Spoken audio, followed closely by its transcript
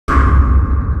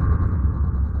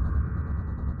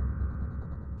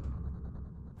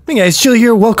Hey guys, Chili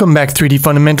here. Welcome back 3D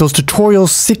Fundamentals Tutorial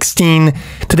 16.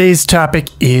 Today's topic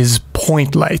is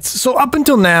point lights. So up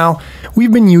until now,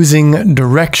 we've been using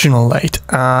directional light,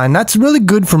 and that's really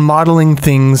good for modeling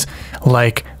things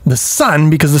like the sun,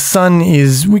 because the sun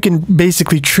is, we can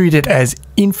basically treat it as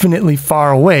infinitely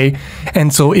far away,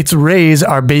 and so its rays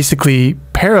are basically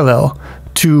parallel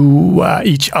to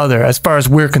each other as far as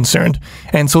we're concerned.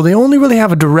 And so they only really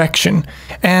have a direction,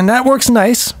 and that works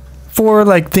nice for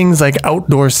like things like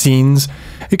outdoor scenes.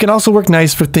 It can also work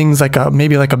nice for things like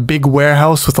maybe like a big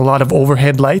warehouse with a lot of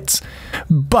overhead lights,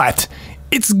 but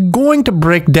it's going to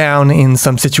break down in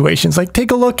some situations. Like take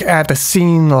a look at a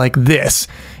scene like this.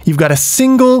 You've got a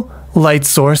single light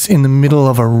source in the middle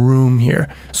of a room here.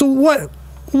 So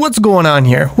what's going on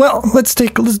here? Well, let's do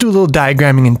a little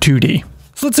diagramming in 2D.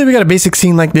 So let's say we got a basic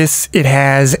scene like this. It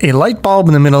has a light bulb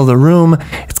in the middle of the room.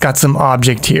 It's got some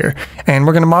object here, and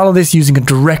we're going to model this using a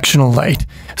directional light.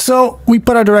 So we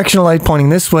put our directional light pointing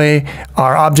this way.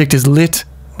 Our object is lit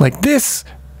like this.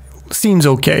 Seems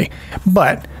okay.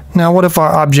 But now what if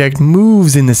our object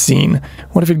moves in the scene?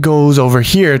 What if it goes over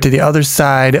here to the other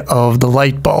side of the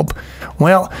light bulb?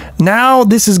 Well, now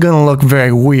this is going to look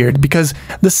very weird, because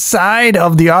the side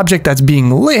of the object that's being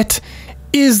lit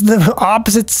is the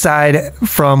opposite side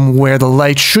from where the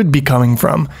light should be coming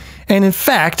from. And in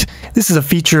fact, this is a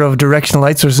feature of directional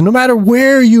light sources. No matter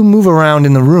where you move around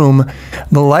in the room,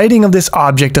 the lighting of this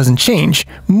object doesn't change.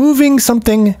 Moving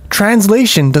something,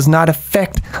 translation, does not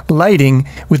affect lighting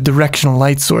with directional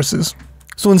light sources.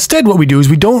 So instead what we do is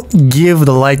we don't give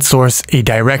the light source a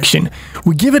direction.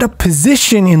 We give it a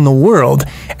position in the world,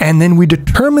 and then we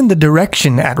determine the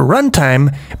direction at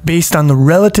runtime based on the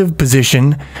relative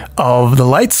position of the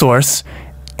light source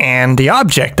and the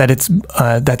object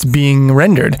that's being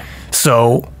rendered.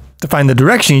 So to find the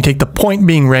direction, you take the point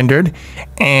being rendered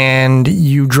and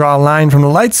you draw a line from the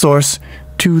light source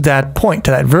to that point,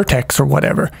 to that vertex or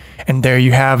whatever. And there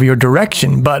you have your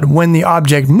direction. But when the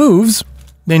object moves,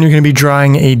 then you're going to be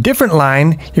drawing a different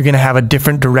line. You're going to have a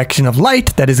different direction of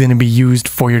light that is going to be used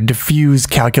for your diffuse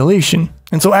calculation.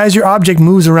 And so as your object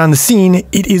moves around the scene,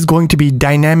 it is going to be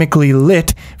dynamically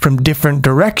lit from different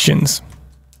directions.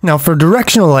 Now for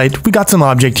directional light, we got some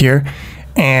object here,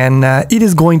 and it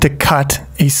is going to cut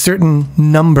a certain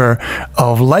number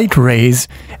of light rays,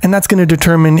 and that's going to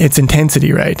determine its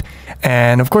intensity, right?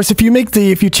 And of course, if you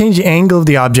change the angle of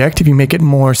the object, if you make it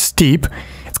more steep,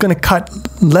 it's going to cut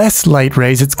less light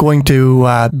rays. It's going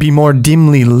to be more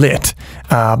dimly lit.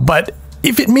 But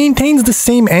if it maintains the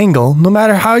same angle, no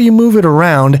matter how you move it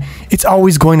around, it's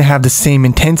always going to have the same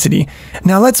intensity.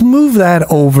 Now let's move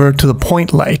that over to the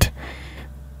point light.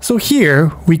 So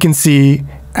here we can see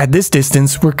at this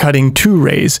distance we're cutting 2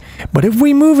 rays. But if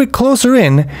we move it closer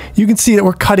in, you can see that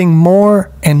we're cutting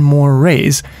more and more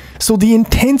rays. So the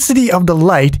intensity of the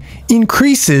light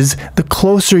increases the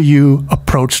closer you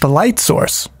approach the light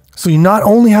source. So you not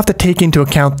only have to take into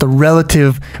account the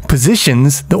relative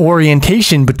positions, the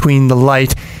orientation between the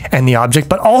light and the object,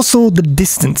 but also the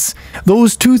distance.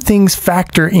 Those two things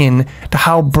factor in to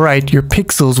how bright your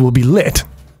pixels will be lit.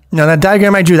 Now that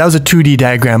diagram I drew, that was a 2D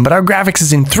diagram, but our graphics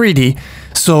is in 3D.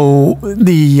 So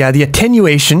the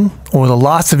attenuation, or the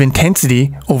loss of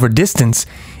intensity over distance,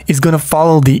 is going to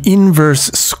follow the inverse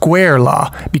square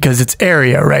law, because it's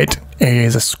area, right? Area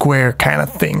is a square kind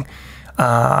of thing.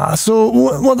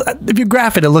 If you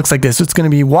graph it, it looks like this. So it's going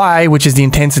to be y, which is the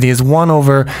intensity, is 1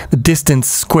 over the distance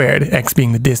squared, x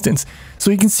being the distance.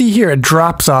 So you can see here it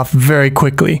drops off very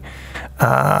quickly.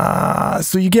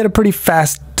 So you get a pretty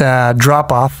fast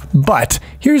drop off. But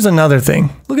here's another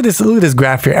thing. Look at this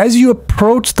graph here. As you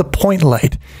approach the point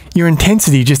light, your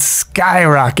intensity just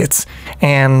skyrockets,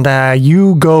 and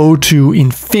you go to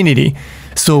infinity.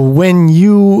 So when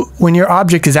your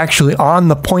object is actually on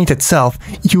the point itself,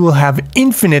 you will have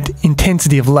infinite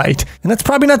intensity of light. And that's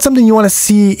probably not something you want to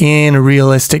see in a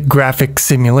realistic graphic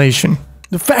simulation.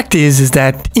 The fact is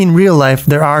that in real life,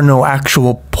 there are no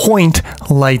actual point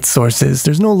light sources.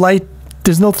 There's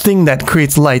no thing that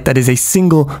creates light that is a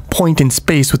single point in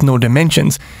space with no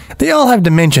dimensions. They all have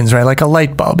dimensions, right? Like a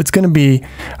light bulb. It's going to be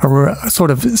a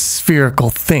sort of spherical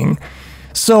thing.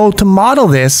 So to model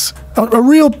this, a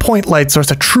real point light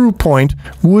source, a true point,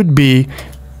 would be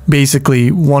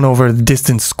basically 1 over the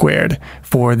distance squared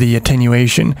for the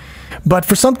attenuation. But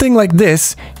for something like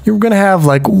this, you're going to have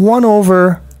like 1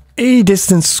 over a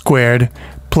distance squared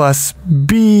plus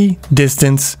b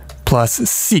distance plus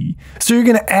c. So you're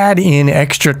going to add in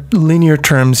extra linear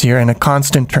terms here and a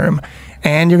constant term.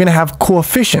 And you're going to have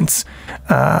coefficients.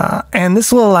 And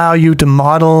this will allow you to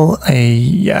model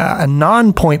a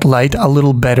non-point light a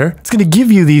little better. It's going to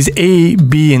give you these A,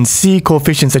 B, and C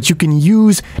coefficients that you can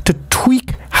use to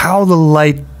tweak how the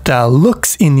light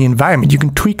looks in the environment. You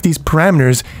can tweak these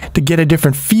parameters to get a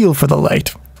different feel for the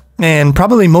light. And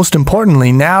probably most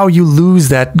importantly, now you lose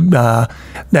that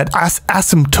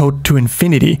asymptote to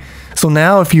infinity. So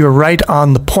now if you're right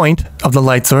on the point of the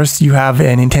light source, you have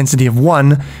an intensity of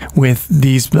 1 with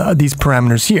these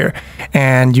parameters here,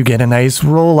 and you get a nice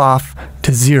roll off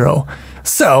to 0.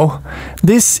 So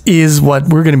this is what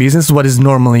we're going to be using. This is what is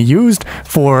normally used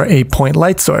for a point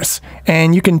light source.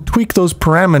 And you can tweak those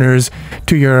parameters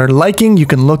to your liking. You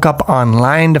can look up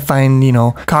online to find,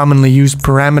 commonly used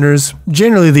parameters.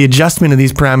 Generally, the adjustment of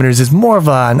these parameters is more of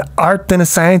an art than a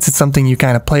science. It's something you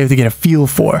kind of play with to get a feel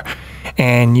for.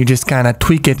 And you just kind of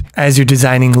tweak it as you're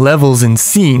designing levels and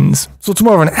scenes. So it's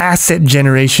more of an asset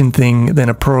generation thing than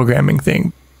a programming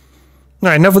thing. All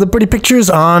right, enough with the pretty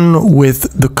pictures, on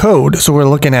with the code. So we're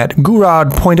looking at Gouraud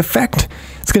point effect.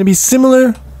 It's going to be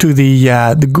similar to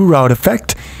the Gouraud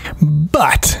effect,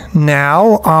 but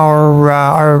now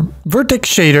our Vertex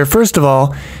Shader, first of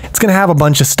all, it's going to have a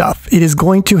bunch of stuff. It is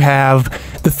going to have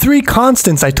the 3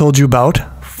 constants I told you about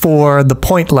for the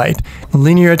point light: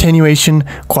 linear attenuation,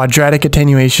 quadratic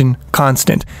attenuation,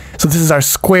 constant. So this is our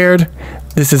squared,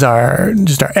 this is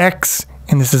just our x,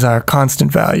 and this is our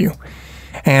constant value.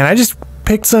 And I just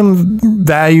picked some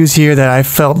values here that I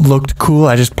felt looked cool.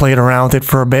 I just played around with it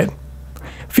for a bit.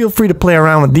 Feel free to play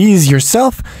around with these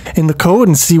yourself in the code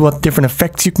and see what different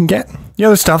effects you can get. The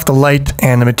other stuff, the light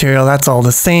and the material, that's all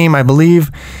the same, I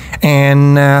believe.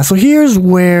 And so here's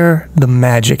where the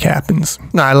magic happens.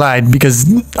 No, I lied,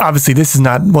 because obviously this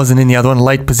wasn't in the other one,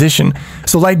 light position.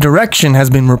 So light direction has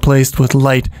been replaced with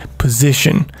light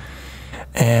position.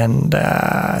 And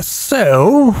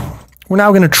so we're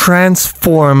now going to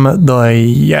transform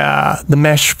the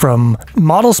mesh from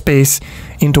model space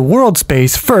into world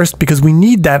space first, because we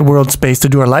need that world space to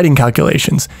do our lighting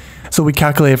calculations. So we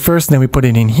calculate it first, and then we put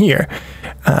it in here.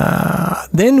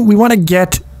 Then we want to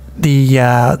get the...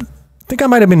 I think I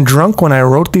might have been drunk when I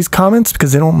wrote these comments,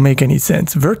 because they don't make any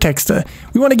sense. Vertex,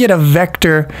 we want to get a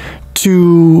vector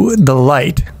to the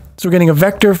light. So we're getting a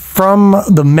vector from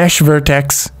the mesh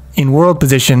vertex in world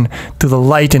position to the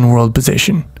light in world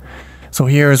position. So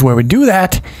here's where we do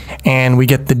that, and we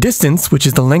get the distance, which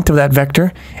is the length of that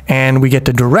vector, and we get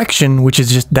the direction, which is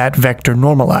just that vector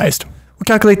normalized. We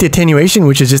calculate the attenuation,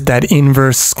 which is just that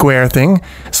inverse square thing.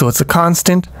 So it's a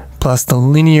constant plus the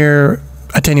linear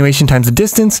attenuation times the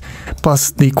distance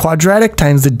plus the quadratic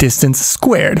times the distance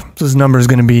squared. So this number is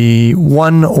going to be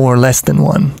 1 or less than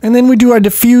 1. And then we do our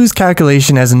diffuse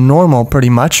calculation as normal, pretty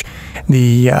much.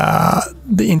 The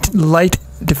light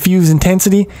diffuse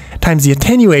intensity times the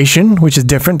attenuation, which is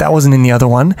different, that wasn't in the other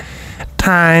one,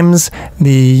 times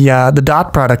the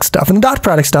dot product stuff. And the dot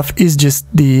product stuff is just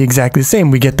exactly the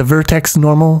same. We get the vertex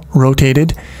normal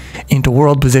rotated into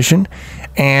world position,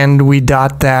 and we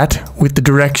dot that with the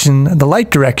direction, the light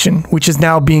direction, which is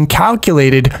now being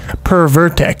calculated per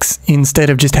vertex instead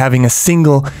of just having a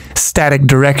single static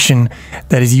direction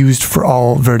that is used for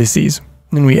all vertices.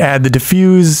 Then we add the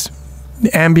diffuse,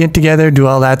 the ambient together, do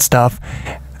all that stuff,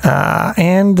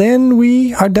 and then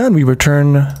we are done. We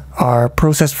return our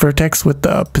processed vertex with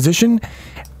the position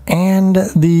and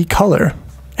the color,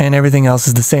 and everything else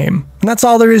is the same. And that's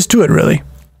all there is to it, really.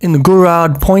 In the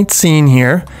Gouraud point scene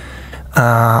here,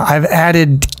 I've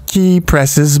added key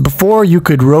presses. Before, you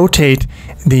could rotate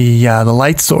the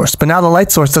light source, but now the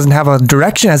light source doesn't have a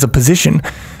direction as a position.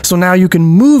 So now you can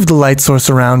move the light source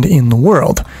around in the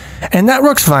world. And that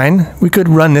works fine. We could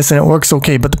run this and it works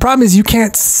okay. But the problem is you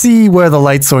can't see where the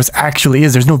light source actually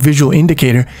is. There's no visual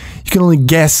indicator. You can only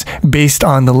guess based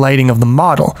on the lighting of the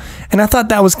model. And I thought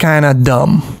that was kind of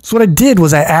dumb. So what I did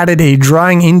was I added a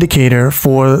drawing indicator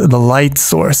for the light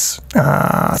source.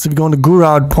 So if you go into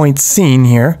Gouraud point scene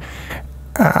here,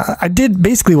 I did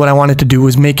basically what I wanted to do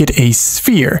was make it a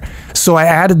sphere. So I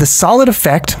added the solid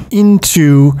effect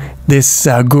into this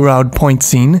Gouraud point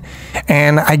scene,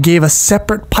 and I gave a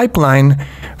separate pipeline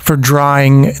for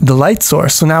drawing the light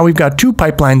source. So now we've got 2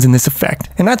 pipelines in this effect,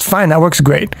 and that's fine. That works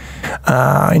great.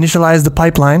 Initialize the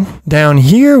pipeline. Down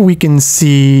here we can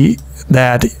see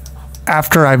that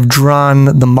after I've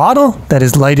drawn the model that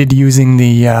is lighted using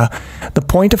the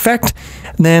point effect,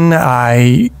 then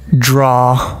I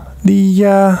draw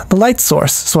the light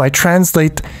source. So I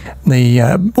translate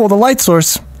the light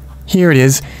source. Here it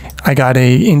is. I got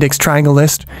a index triangle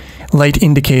list light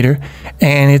indicator,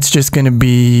 and it's just going to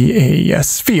be a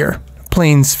sphere,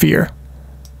 plain sphere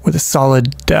with a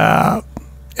solid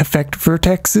effect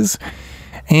vertexes.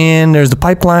 And there's the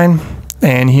pipeline,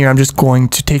 and here I'm just going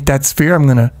to take that sphere, I'm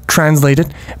going to translate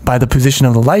it by the position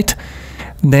of the light.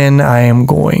 then I am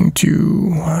going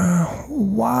to,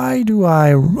 I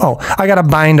gotta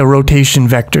bind a rotation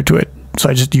vector to it. So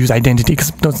I just use identity because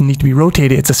it doesn't need to be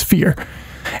rotated, it's a sphere.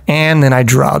 And then I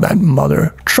draw that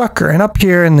mother trucker. And up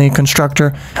here in the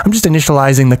constructor, I'm just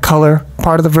initializing the color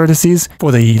part of the vertices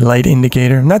for the light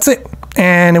indicator. And that's it.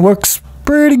 And it works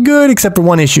pretty good except for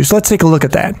one issue. So let's take a look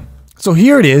at that. So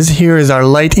here it is. Here is our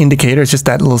light indicator. It's just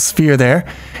that little sphere there.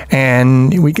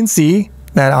 And we can see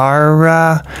that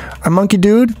our monkey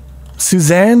dude,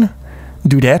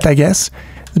 Dudette, I guess,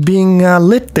 is being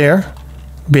lit there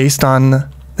based on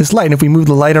this light. And if we move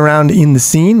the light around in the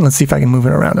scene, let's see if I can move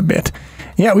it around a bit.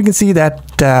 Yeah, we can see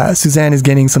that Suzanne is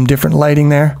getting some different lighting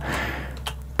there.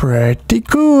 Pretty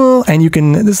cool. And you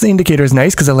can, this indicator is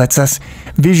nice because it lets us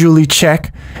visually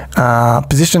check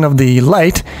position of the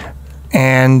light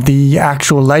and the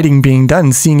actual lighting being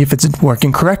done, seeing if it's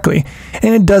working correctly.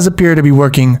 And it does appear to be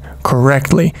working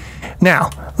correctly. Now,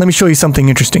 let me show you something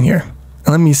interesting here.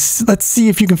 Let's see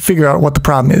if you can figure out what the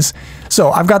problem is.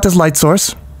 So I've got this light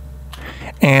source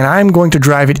and I'm going to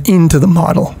drive it into the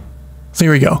model. So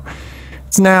here we go.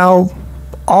 It's now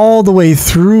all the way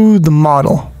through the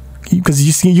model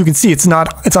because you can see it's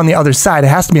on the other side. It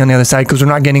has to be on the other side because we're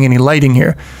not getting any lighting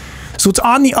here. So it's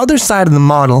on the other side of the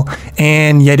model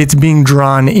and yet it's being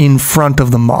drawn in front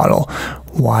of the model.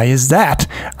 Why is that?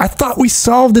 I thought we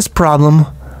solved this problem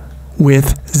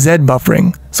with Z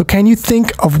buffering. So can you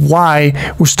think of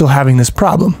why we're still having this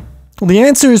problem? Well, the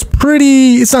answer is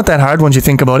it's not that hard once you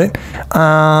think about it.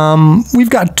 We've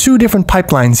got two different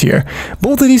pipelines here.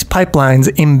 Both of these pipelines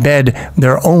embed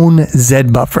their own Z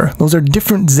buffer. Those are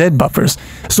different Z buffers.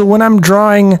 So when I'm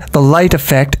drawing the light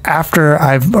effect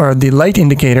or the light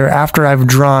indicator after I've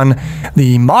drawn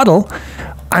the model,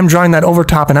 I'm drawing that over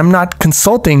top and I'm not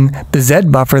consulting the Z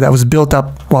buffer that was built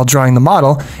up while drawing the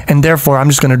model, and therefore I'm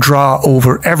just going to draw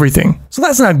over everything. So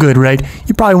that's not good, right?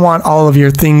 You probably want all of your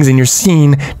things in your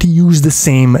scene to use the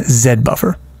same Z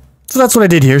buffer. So that's what I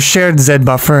did here, shared Z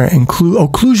buffer,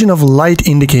 occlusion of light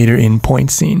indicator in point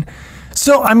scene.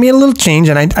 So I made a little change,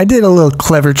 and I did a little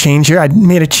clever change here. I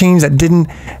made a change that didn't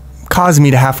cause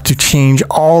me to have to change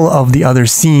all of the other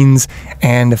scenes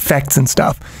and effects and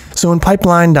stuff. So in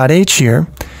pipeline.h here,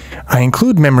 I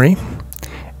include memory,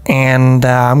 and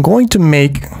I'm going to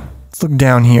let's look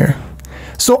down here.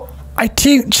 So I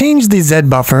changed the Z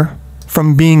buffer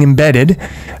from being embedded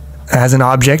as an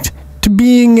object to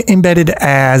being embedded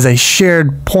as a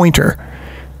shared pointer.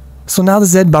 So now the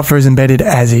Z buffer is embedded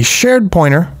as a shared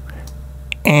pointer,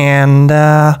 and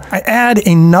I add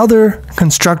another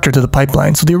constructor to the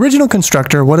pipeline. So the original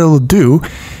constructor, what it'll do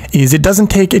is it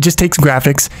just takes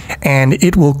graphics and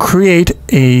it will create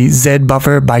a Z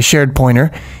buffer by shared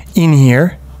pointer in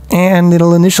here, and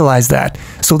it'll initialize that.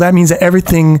 So that means that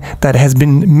everything that has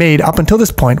been made up until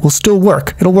this point will still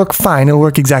work. It'll work fine. It'll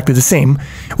work exactly the same.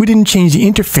 We didn't change the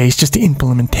interface, just the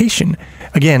implementation.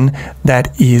 Again,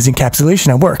 that is encapsulation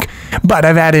at work. But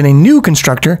I've added a new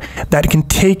constructor that can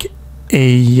take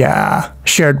a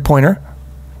shared pointer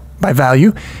by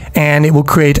value, and it will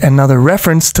create another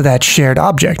reference to that shared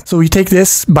object. So we take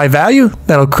this by value,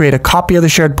 that'll create a copy of the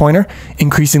shared pointer,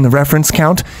 increasing the reference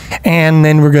count, and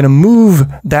then we're going to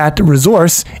move that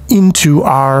resource into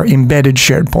our embedded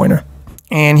shared pointer.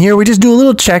 And here we just do a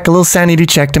little check, a little sanity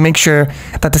check to make sure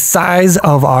that the size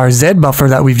of our Z buffer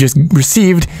that we've just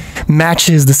received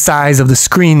matches the size of the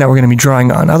screen that we're going to be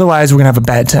drawing on. Otherwise, we're going to have a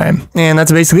bad time. And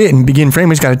that's basically it. In begin frame,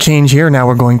 we just got to change here. Now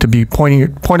we're going to be pointer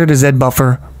to Z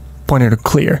buffer, pointer to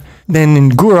clear. Then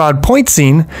in Gouraud point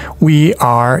scene, we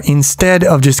are, instead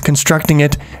of just constructing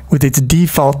it with its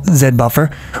default Z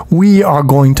buffer, we are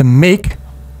going to make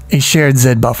a shared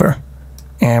Z buffer.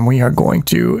 And we are going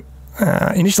to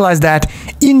initialize that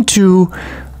into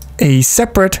a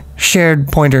separate shared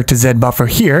pointer to Z buffer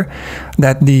here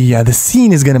that the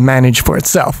scene is going to manage for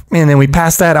itself. And then we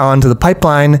pass that on to the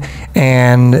pipeline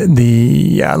and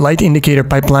the light indicator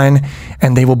pipeline,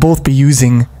 and they will both be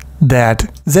using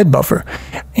that Z buffer.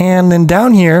 And then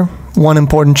down here, one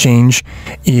important change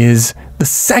is the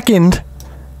second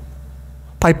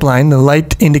pipeline, the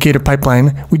light indicator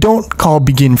pipeline, we don't call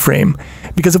begin frame,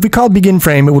 because if we call begin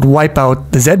frame, it would wipe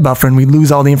out the Z buffer and we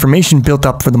lose all the information built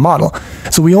up for the model.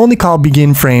 So we only call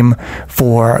begin frame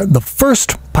for the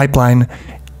first pipeline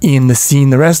in the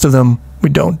scene. The rest of them, we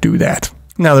don't do that.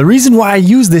 Now, the reason why I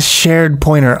use this shared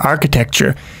pointer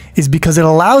architecture is because it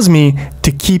allows me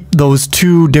to keep those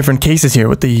two different cases here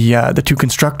with the two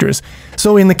constructors.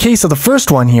 So in the case of the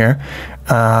first one here,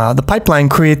 the pipeline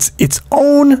creates its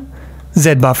own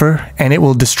Z buffer and it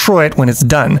will destroy it when it's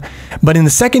done. But in the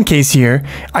second case here,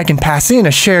 I can pass in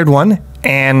a shared one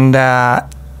and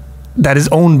that is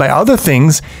owned by other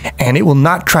things, and it will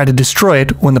not try to destroy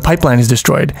it when the pipeline is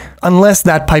destroyed, unless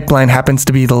that pipeline happens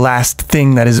to be the last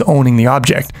thing that is owning the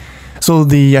object. So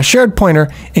the shared pointer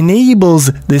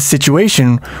enables this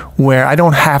situation where I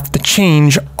don't have to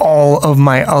change all of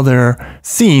my other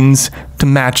scenes to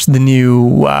match the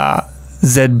new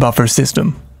Z buffer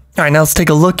system. All right, now let's take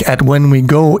a look at when we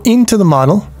go into the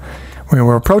model, where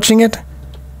we're approaching it,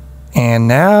 and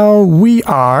now we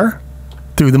are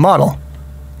through the model.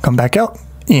 Come back out,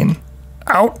 in,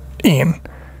 out, in.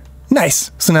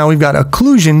 Nice. So now we've got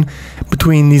occlusion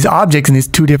between these objects and these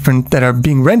two different, that are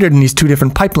being rendered in these two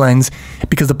different pipelines,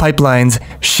 because the pipelines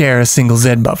share a single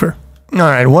Z buffer. All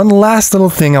right, one last little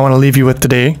thing I want to leave you with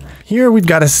today. Here we've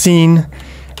got a scene,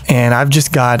 and I've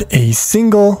just got a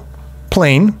single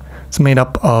plane. It's made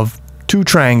up of two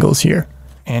triangles here.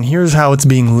 And here's how it's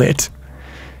being lit.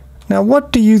 Now,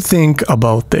 what do you think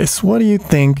about this? What do you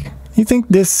think? You think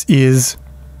this is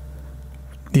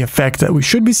the effect that we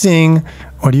should be seeing,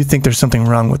 or do you think there's something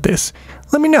wrong with this?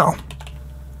 Let me know.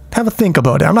 Have a think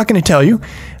about it. I'm not going to tell you.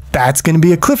 That's going to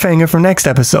be a cliffhanger for next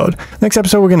episode. Next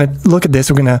episode, we're going to look at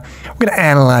this. We're going to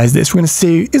analyze this. We're going to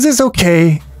see, is this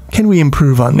okay? Can we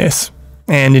improve on this?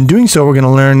 And in doing so, we're going to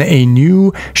learn a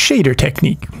new shader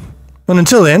technique. And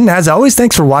until then, as always,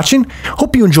 thanks for watching.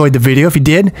 Hope you enjoyed the video. If you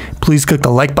did, please click the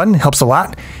like button. It helps a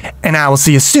lot. And I will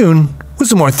see you soon with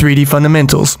some more 3D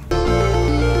fundamentals.